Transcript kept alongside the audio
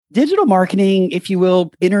Digital marketing, if you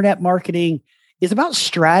will, internet marketing, is about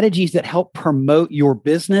strategies that help promote your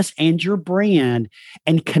business and your brand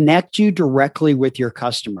and connect you directly with your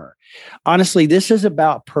customer. Honestly, this is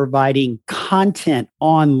about providing content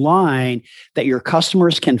online that your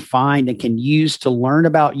customers can find and can use to learn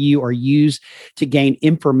about you or use to gain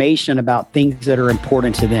information about things that are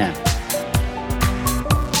important to them.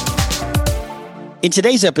 In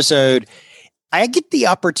today's episode, I get the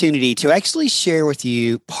opportunity to actually share with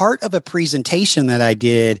you part of a presentation that I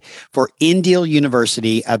did for InDeal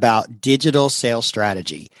University about digital sales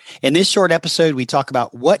strategy. In this short episode, we talk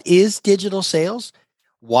about what is digital sales,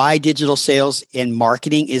 why digital sales in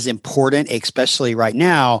marketing is important, especially right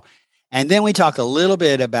now. And then we talk a little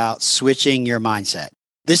bit about switching your mindset.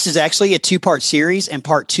 This is actually a two-part series, and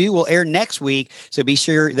part two will air next week. So be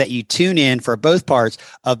sure that you tune in for both parts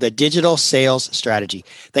of the digital sales strategy.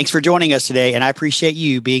 Thanks for joining us today, and I appreciate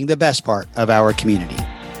you being the best part of our community.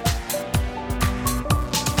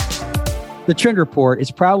 The Trend Report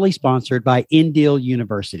is proudly sponsored by InDeal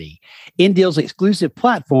University, InDeal's exclusive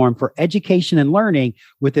platform for education and learning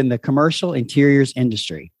within the commercial interiors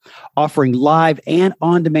industry, offering live and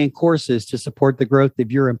on-demand courses to support the growth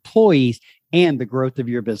of your employees and the growth of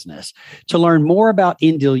your business. To learn more about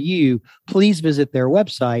InDeal U, please visit their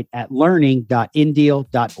website at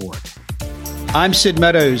learning.indeal.org. I'm Sid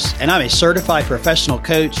Meadows, and I'm a certified professional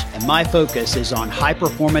coach, and my focus is on high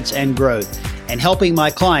performance and growth and helping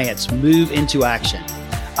my clients move into action.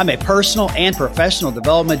 I'm a personal and professional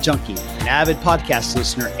development junkie, an avid podcast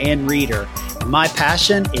listener and reader, and my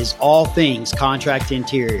passion is all things contract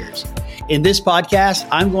interiors. In this podcast,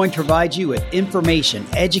 I'm going to provide you with information,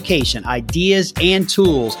 education, ideas, and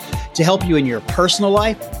tools to help you in your personal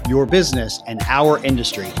life, your business, and our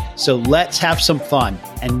industry. So let's have some fun,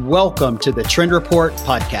 and welcome to the Trend Report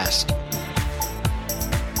podcast.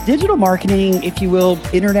 Digital marketing, if you will,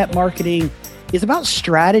 internet marketing, is about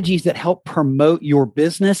strategies that help promote your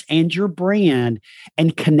business and your brand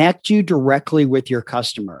and connect you directly with your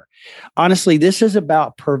customer. Honestly, this is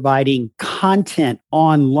about providing content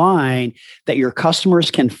online that your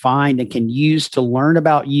customers can find and can use to learn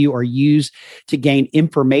about you or use to gain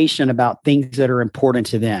information about things that are important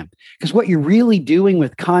to them. Because what you're really doing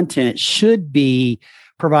with content should be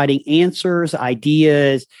providing answers,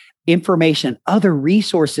 ideas, information, other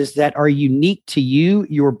resources that are unique to you,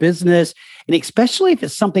 your business, and especially if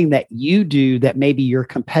it's something that you do that maybe your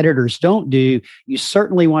competitors don't do, you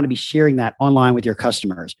certainly want to be sharing that online with your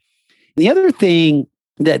customers. The other thing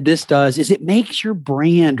that this does is it makes your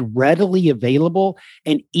brand readily available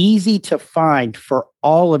and easy to find for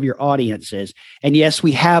all of your audiences. And yes,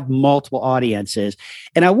 we have multiple audiences.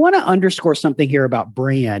 And I want to underscore something here about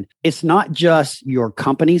brand. It's not just your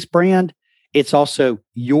company's brand. It's also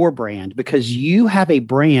your brand, because you have a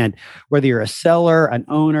brand, whether you're a seller, an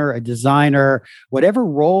owner, a designer, whatever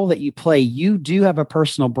role that you play, you do have a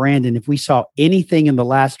personal brand. And if we saw anything in the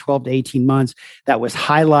last 12 to 18 months that was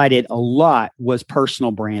highlighted a lot was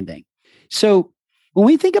personal branding. So when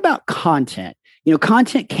we think about content,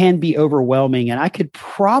 content can be overwhelming, and I could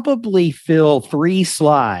probably fill 3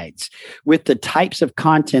 slides with the types of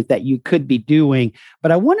content that you could be doing,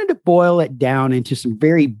 but I wanted to boil it down into some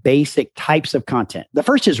very basic types of content. The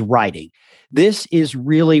first is writing. This is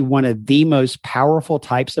really one of the most powerful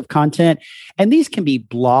types of content, and these can be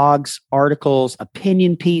blogs, articles,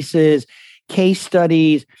 opinion pieces, case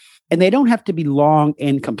studies, and they don't have to be long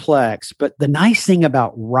and complex. But the nice thing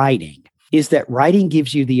about writing is that writing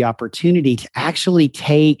gives you the opportunity to actually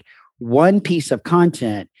take one piece of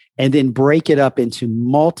content and then break it up into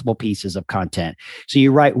multiple pieces of content. So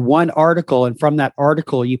you write one article, and from that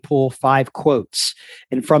article, you pull 5 quotes.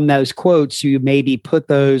 And from those quotes, you maybe put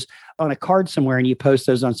those on a card somewhere and you post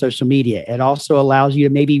those on social media. It also allows you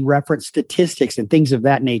to maybe reference statistics and things of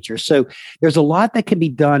that nature. So there's a lot that can be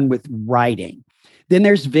done with writing. Then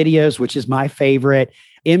there's videos, which is my favorite.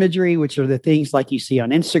 Imagery, which are the things like you see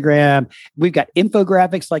on Instagram. We've got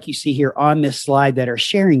infographics like you see here on this slide that are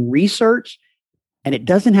sharing research. And it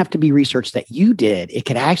doesn't have to be research that you did. It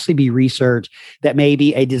could actually be research that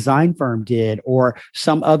maybe a design firm did or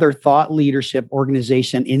some other thought leadership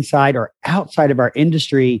organization inside or outside of our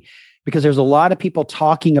industry, because there's a lot of people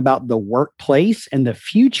talking about the workplace and the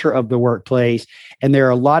future of the workplace. And there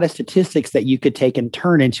are a lot of statistics that you could take and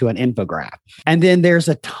turn into an infographic. And then there's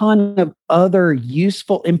a ton of other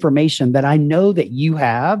useful information that I know that you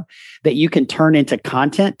have that you can turn into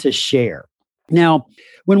content to share. Now,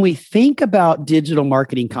 when we think about digital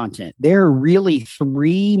marketing content, there are really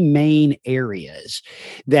 3 main areas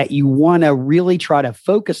that you want to really try to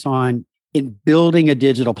focus on in building a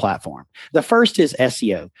digital platform. The first is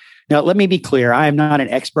SEO. Now, let me be clear. I am not an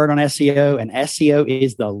expert on SEO, and SEO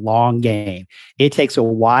is the long game. It takes a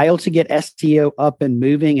while to get SEO up and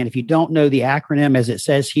moving. And if you don't know the acronym, as it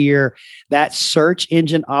says here, that's search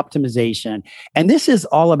engine optimization. And this is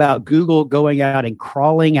all about Google going out and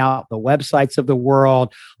crawling out the websites of the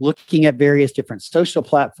world, looking at various different social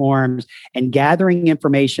platforms and gathering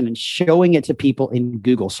information and showing it to people in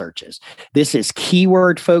Google searches. This is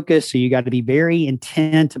keyword focused. So you got to be very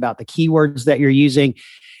intent about the keywords that you're using.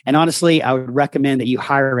 And honestly, I would recommend that you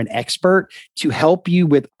hire an expert to help you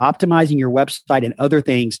with optimizing your website and other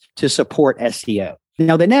things to support SEO.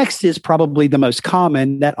 Now, the next is probably the most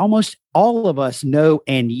common that almost all of us know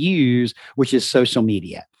and use, which is social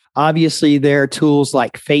media. Obviously, there are tools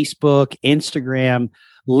like Facebook, Instagram,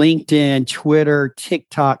 LinkedIn, Twitter,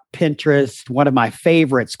 TikTok, Pinterest, one of my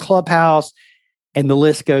favorites, Clubhouse, and the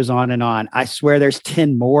list goes on and on. I swear there's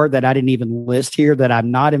 10 more that I didn't even list here that I'm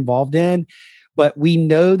not involved in. But we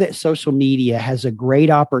know that social media has a great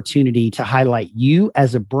opportunity to highlight you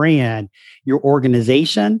as a brand, your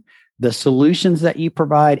organization, the solutions that you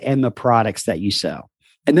provide, and the products that you sell.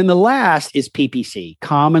 And then the last is PPC,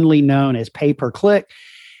 commonly known as pay-per-click.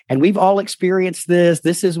 And we've all experienced this.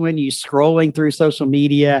 This is when you're scrolling through social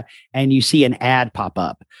media and you see an ad pop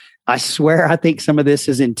up. I swear, I think some of this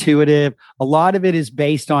is intuitive. A lot of it is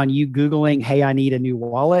based on you Googling, hey, I need a new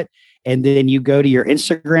wallet. And then you go to your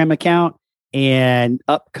Instagram account and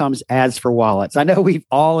up comes ads for wallets. I know we've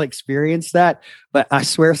all experienced that, but I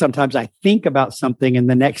swear sometimes I think about something and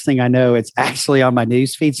the next thing I know, it's actually on my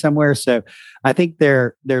newsfeed somewhere. So I think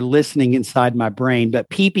they're listening inside my brain. But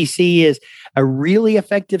PPC is a really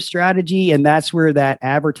effective strategy, and that's where that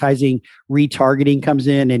advertising retargeting comes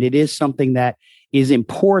in. And it is something that is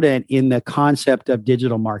important in the concept of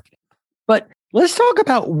digital marketing. But let's talk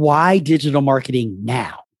about why digital marketing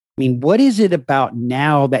now. I mean, what is it about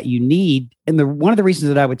now that you need? And one of the reasons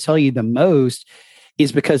that I would tell you the most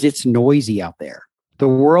is because it's noisy out there. The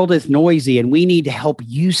world is noisy, and we need to help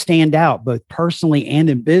you stand out both personally and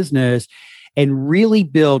in business and really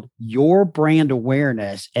build your brand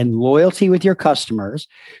awareness and loyalty with your customers.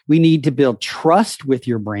 We need to build trust with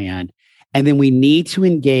your brand. And then we need to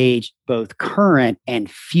engage both current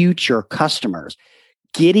and future customers.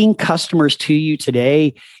 Getting customers to you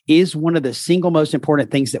today is one of the single most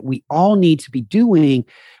important things that we all need to be doing,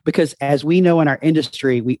 because as we know in our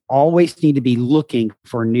industry, we always need to be looking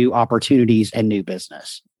for new opportunities and new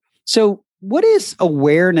business. So what is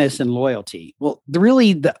awareness and loyalty? Well,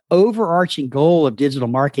 really the overarching goal of digital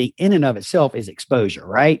marketing in and of itself is exposure,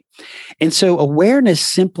 right? And so awareness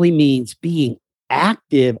simply means being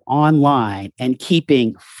active online and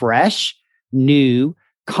keeping fresh, new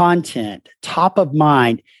content top of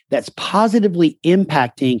mind that's positively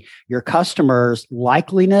impacting your customers'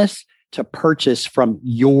 likeliness to purchase from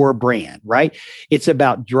your brand, right? It's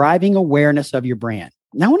about driving awareness of your brand.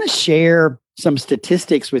 Now, I want to share some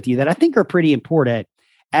statistics with you that I think are pretty important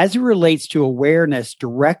as it relates to awareness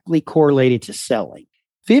directly correlated to selling.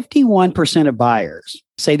 51% of buyers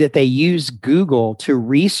say that they use Google to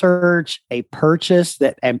research a purchase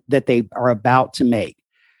that they are about to make.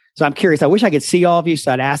 So I'm curious. I wish I could see all of you.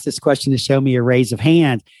 So I'd ask this question to show me a raise of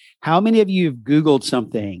hands. How many of you have Googled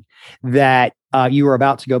something that you were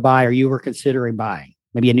about to go buy or you were considering buying?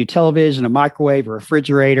 Maybe a new television, a microwave, a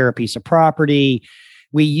refrigerator, a piece of property.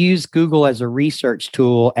 We use Google as a research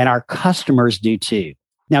tool, and our customers do too.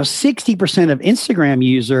 Now, 60% of Instagram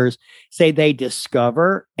users say they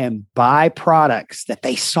discover and buy products that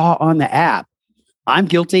they saw on the app. I'm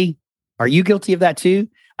guilty. Are you guilty of that too?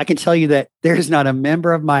 I can tell you that there's not a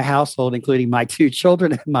member of my household, including my 2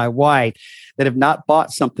 children and my wife, that have not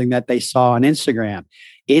bought something that they saw on Instagram.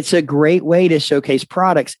 It's a great way to showcase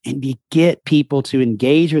products and to get people to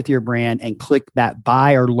engage with your brand and click that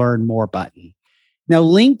buy or learn more button. Now,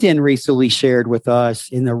 LinkedIn recently shared with us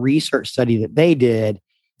in the research study that they did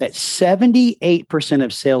that 78%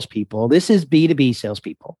 of salespeople, this is B2B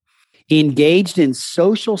salespeople, engaged in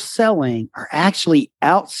social selling are actually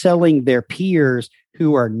outselling their peers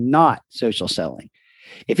who are not social selling.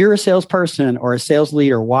 If you're a salesperson or a sales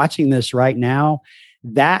leader watching this right now,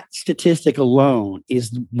 that statistic alone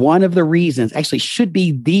is one of the reasons, actually should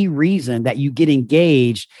be the reason that you get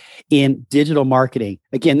engaged in digital marketing.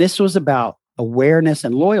 Again, this was about awareness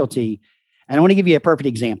and loyalty. And I want to give you a perfect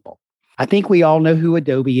example. I think we all know who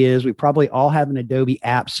Adobe is. We probably all have an Adobe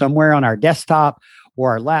app somewhere on our desktop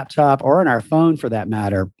or our laptop or on our phone for that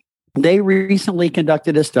matter. They recently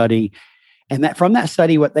conducted a study, and that from that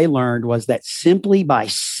study, what they learned was that simply by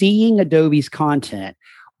seeing Adobe's content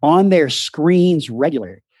on their screens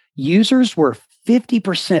regularly, users were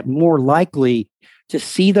 50% more likely to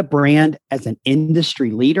see the brand as an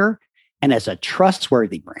industry leader and as a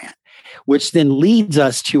trustworthy brand. which then leads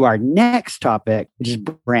us to our next topic, which is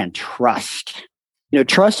brand trust.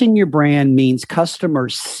 Trusting your brand means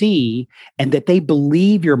customers see and that they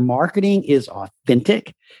believe your marketing is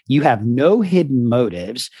authentic, you have no hidden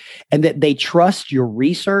motives, and that they trust your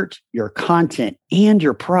research, your content, and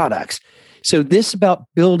your products. So this is about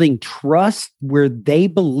building trust where they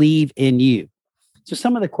believe in you. So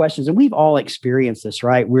some of the questions, and we've all experienced this,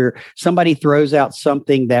 right? Where somebody throws out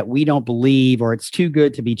something that we don't believe, or it's too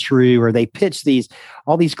good to be true, or they pitch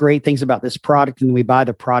all these great things about this product and we buy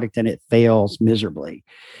the product and it fails miserably.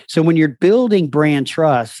 So when you're building brand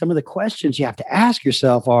trust, some of the questions you have to ask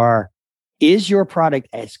yourself are, is your product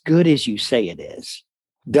as good as you say it is?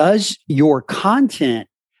 Does your content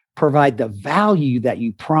provide the value that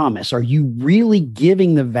you promise? Are you really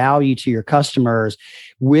giving the value to your customers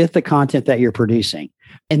with the content that you're producing?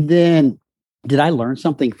 And then, did I learn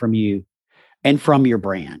something from you and from your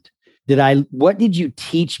brand? What did you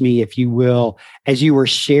teach me, if you will, as you were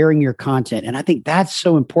sharing your content? And I think that's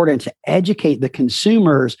so important, to educate the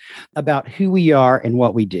consumers about who we are and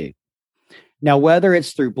what we do. Now, whether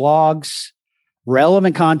it's through blogs,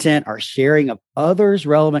 relevant content, or sharing of others'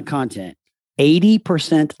 relevant content,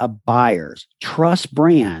 80% of buyers trust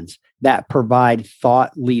brands that provide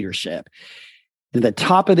thought leadership. And the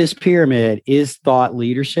top of this pyramid is thought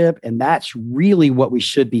leadership, and that's really what we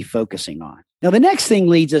should be focusing on. Now, the next thing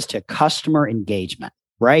leads us to customer engagement,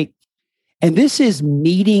 right? And this is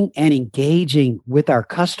meeting and engaging with our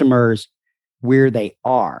customers where they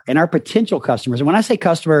are and our potential customers. And when I say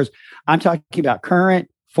customers, I'm talking about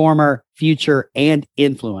current, former, future, and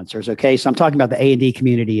influencers, okay? So I'm talking about the A&D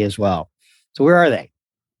community as well. So where are they?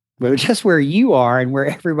 Well, just where you are and where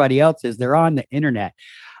everybody else is. They're on the internet.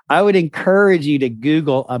 I would encourage you to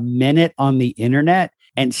Google a minute on the internet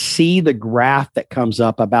and see the graph that comes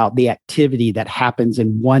up about the activity that happens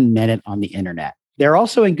in 1 minute on the internet. They're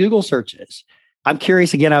also in Google searches. I'm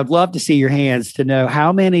curious, again, I would love to see your hands to know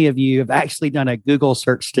how many of you have actually done a Google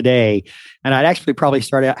search today. And I'd actually probably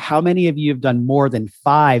start out, how many of you have done more than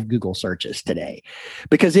 5 Google searches today?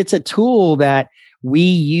 Because it's a tool that we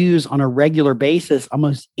use on a regular basis.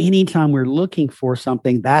 Almost anytime we're looking for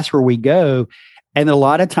something, that's where we go. And a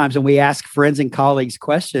lot of times when we ask friends and colleagues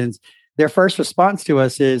questions, their first response to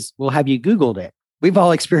us is, well, have you Googled it? We've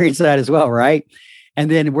all experienced that as well, right?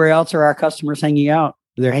 And then where else are our customers hanging out?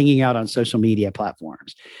 They're hanging out on social media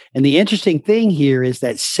platforms. And the interesting thing here is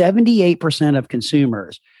that 78% of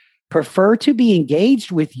consumers prefer to be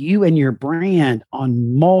engaged with you and your brand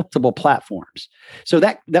on multiple platforms. So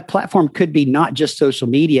that platform could be not just social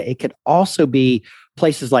media. It could also be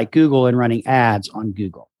places like Google and running ads on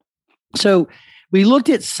Google. So we looked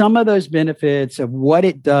at some of those benefits of what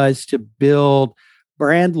it does to build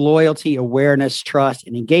brand loyalty, awareness, trust,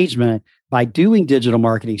 and engagement by doing digital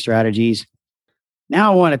marketing strategies.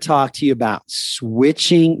 Now I want to talk to you about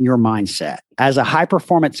switching your mindset. As a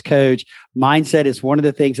high-performance coach, mindset is one of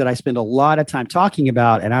the things that I spend a lot of time talking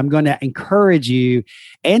about, and I'm going to encourage you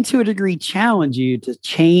and to a degree challenge you to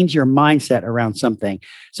change your mindset around something.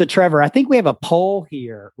 So Trevor, I think we have a poll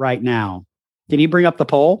here right now. Can you bring up the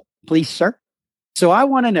poll, please, sir? So I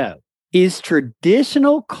want to know, is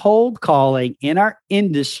traditional cold calling in our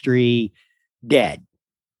industry dead?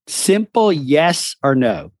 Simple yes or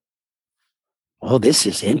no. Oh, this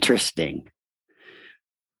is interesting.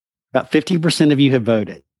 About 50% of you have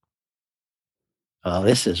voted. Oh,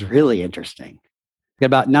 this is really interesting. Got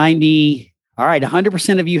about 90. All right,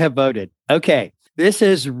 100% of you have voted. Okay, this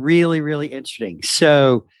is really, really interesting.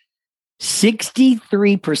 So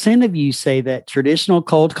 63% of you say that traditional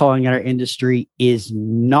cold calling in our industry is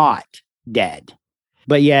not dead,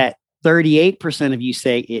 but yet 38% of you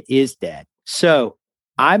say it is dead. So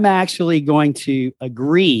I'm actually going to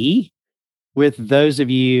agree with those of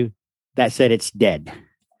you that said it's dead,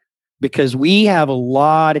 because we have a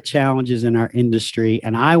lot of challenges in our industry,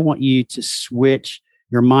 and I want you to switch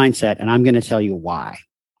your mindset, and I'm going to tell you why.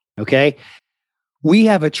 Okay. We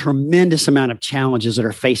have a tremendous amount of challenges that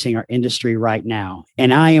are facing our industry right now.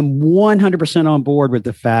 And I am 100% on board with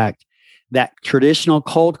the fact that traditional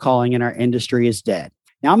cold calling in our industry is dead.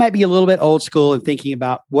 Now, I might be a little bit old school in thinking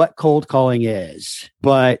about what cold calling is,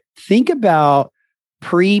 but think about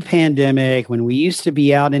pre-pandemic when we used to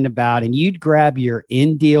be out and about and you'd grab your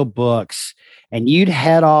in-deal books and you'd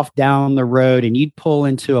head off down the road and you'd pull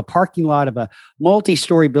into a parking lot of a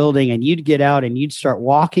multi-story building and you'd get out and you'd start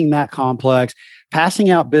walking that complex, passing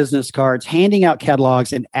out business cards, handing out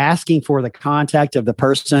catalogs, and asking for the contact of the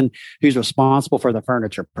person who's responsible for the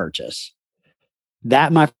furniture purchase.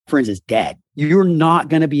 That, my friends, is dead. You're not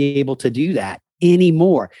going to be able to do that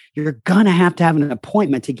anymore. You're going to have an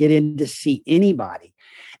appointment to get in to see anybody.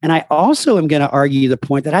 And I also am going to argue the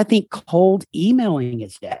point that I think cold emailing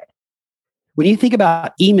is dead. When you think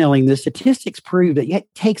about emailing, the statistics prove that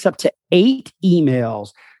it takes up to 8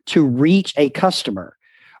 emails to reach a customer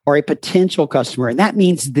or a potential customer. And that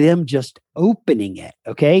means them just opening it.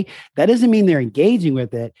 Okay. That doesn't mean they're engaging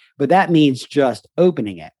with it, but that means just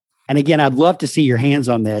opening it. And again, I'd love to see your hands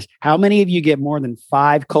on this. How many of you get more than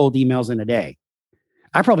 5 cold emails in a day?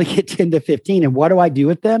 I probably get 10 to 15. And what do I do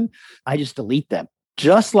with them? I just delete them.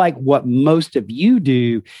 Just like what most of you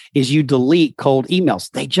do is you delete cold emails.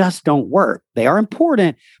 They just don't work. They are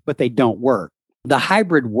important, but they don't work. The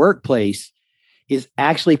hybrid workplace is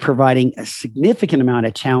actually providing a significant amount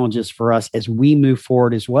of challenges for us as we move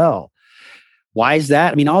forward as well. Why is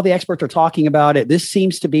that? I mean, all the experts are talking about it. This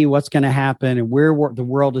seems to be what's going to happen and where the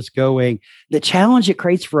world is going. The challenge it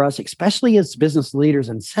creates for us, especially as business leaders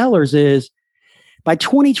and sellers, is by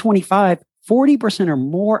 2025, 40% or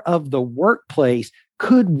more of the workplace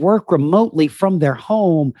could work remotely from their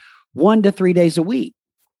home 1 to 3 days a week.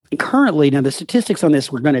 And currently, now the statistics on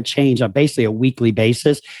this, we're going to change on basically a weekly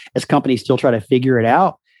basis as companies still try to figure it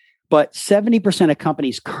out. But 70% of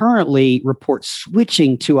companies currently report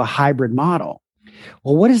switching to a hybrid model.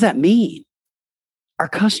 Well, what does that mean? Our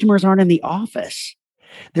customers aren't in the office.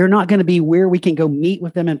 They're not going to be where we can go meet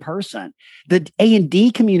with them in person. The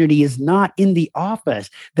A&D community is not in the office.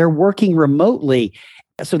 They're working remotely.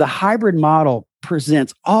 So the hybrid model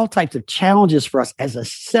presents all types of challenges for us as a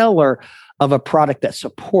seller of a product that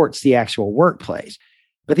supports the actual workplace.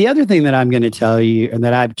 But the other thing that I'm going to tell you and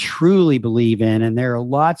that I truly believe in, and there are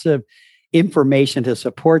lots of information to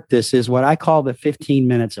support this, is what I call the 15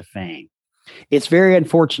 minutes of fame. It's very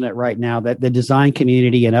unfortunate right now that the design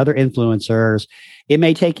community and other influencers, it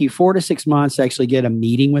may take you 4 to 6 months to actually get a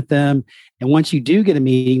meeting with them. And once you do get a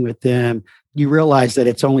meeting with them, you realize that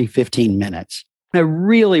it's only 15 minutes. I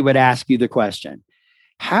really would ask you the question,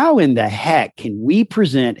 how in the heck can we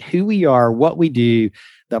present who we are, what we do,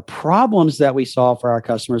 the problems that we solve for our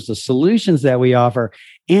customers, the solutions that we offer,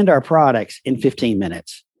 and our products in 15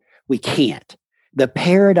 minutes? We can't. The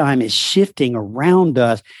paradigm is shifting around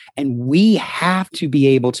us, and we have to be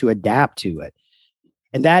able to adapt to it.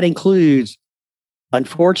 And that includes,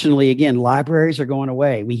 unfortunately, again, libraries are going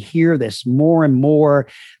away. We hear this more and more.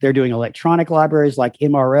 They're doing electronic libraries like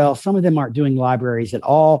MRL. Some of them aren't doing libraries at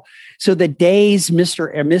all. So the days,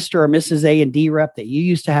 Mr. or Mrs. A&D rep, that you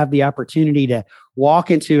used to have the opportunity to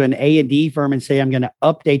walk into an A&D firm and say, I'm going to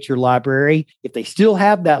update your library. If they still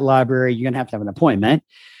have that library, you're going to have an appointment.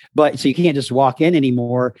 But so you can't just walk in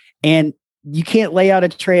anymore, and you can't lay out a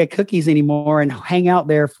tray of cookies anymore and hang out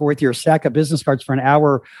there with your stack of business cards for an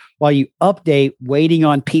hour while you update, waiting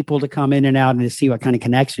on people to come in and out and to see what kind of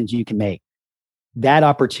connections you can make. That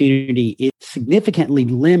opportunity is significantly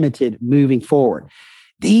limited moving forward.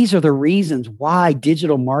 These are the reasons why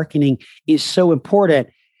digital marketing is so important.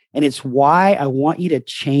 And it's why I want you to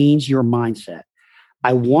change your mindset.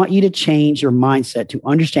 I want you to change your mindset to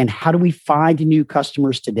understand, how do we find new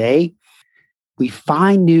customers today? We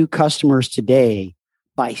find new customers today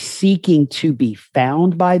by seeking to be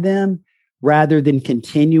found by them rather than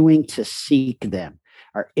continuing to seek them.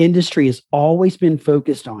 Our industry has always been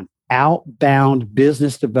focused on outbound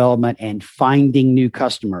business development and finding new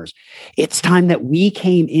customers. It's time that we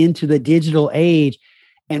came into the digital age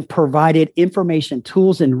and provided information,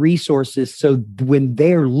 tools, and resources so when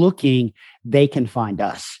they're looking, they can find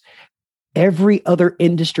us. Every other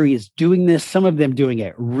industry is doing this, some of them doing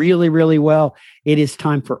it really, really well. It is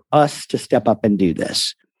time for us to step up and do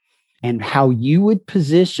this. And how you would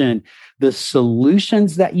position the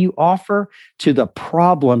solutions that you offer to the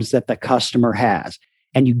problems that the customer has.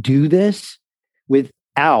 And you do this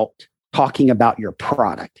without talking about your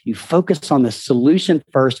product. You focus on the solution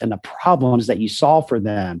first and the problems that you solve for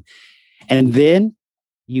them. And then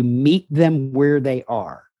you meet them where they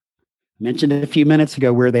are. I mentioned a few minutes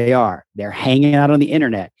ago where they are. They're hanging out on the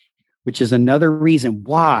internet, which is another reason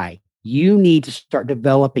why you need to start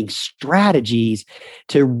developing strategies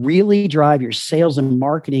to really drive your sales and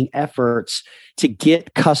marketing efforts to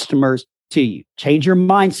get customers to you. Change your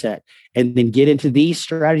mindset and then get into these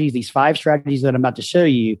strategies, these 5 strategies that I'm about to show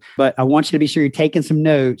you. But I want you to be sure you're taking some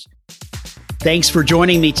notes. Thanks for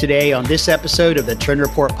joining me today on this episode of the Trend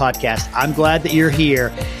Report Podcast. I'm glad that you're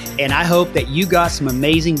here, and I hope that you got some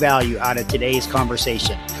amazing value out of today's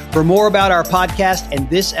conversation. For more about our podcast and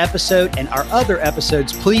this episode and our other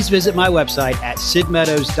episodes, please visit my website at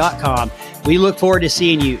sidmeadows.com. We look forward to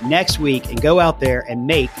seeing you next week, and go out there and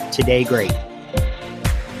make today great.